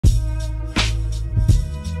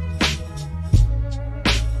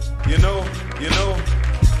You know,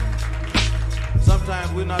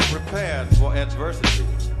 sometimes we're not prepared for adversity.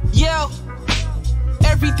 Yo,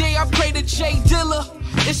 every day I pray to J Dilla.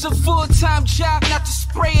 It's a full-time job not to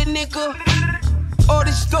spray a nigga. All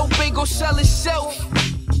this dope ain't gon' sell itself.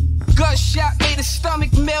 Gunshot made his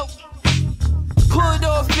stomach melt. Pulled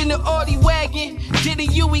off in the Audi wagon. Did a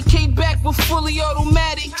U, he came back with fully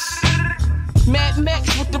automatics. Mad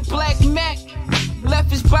Max with the black Mac.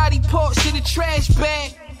 Left his body parts in a trash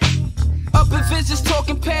bag. Up in visits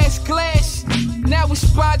talking past glass. Now we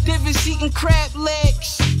spot divots eating crab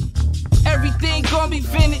legs. Everything gon' be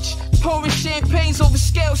vintage. Pouring champagnes over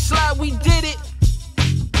scale slide, we did it.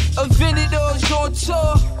 Aventadors on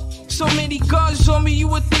tour. So many guns on me, you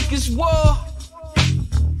would think it's war.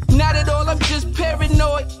 Not at all, I'm just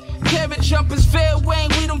paranoid. Parrot jumpers, Vera Wayne,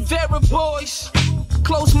 we them Vera boys.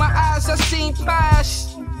 Close my eyes, I seen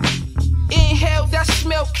pies. Inhaled, I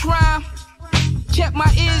smelled crime. Kept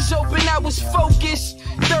my ears open, I was focused.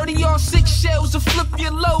 30 on 6 shells to flip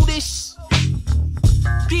your Lotus.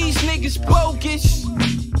 These niggas bogus.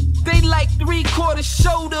 They like 3/4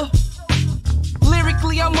 soda.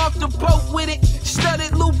 Lyrically, I'm off the boat with it.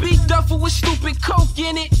 Studded Lou B duffel with stupid coke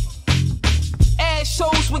in it.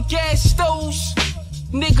 Assholes with gas stoves.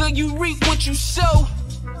 Nigga, you reap what you sow.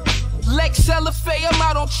 Lex LFA, I'm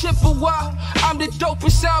out on Chippewa. I'm the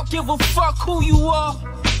dopest, I don't give a fuck who you are.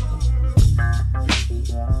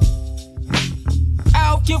 I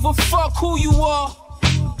don't give a fuck who you are.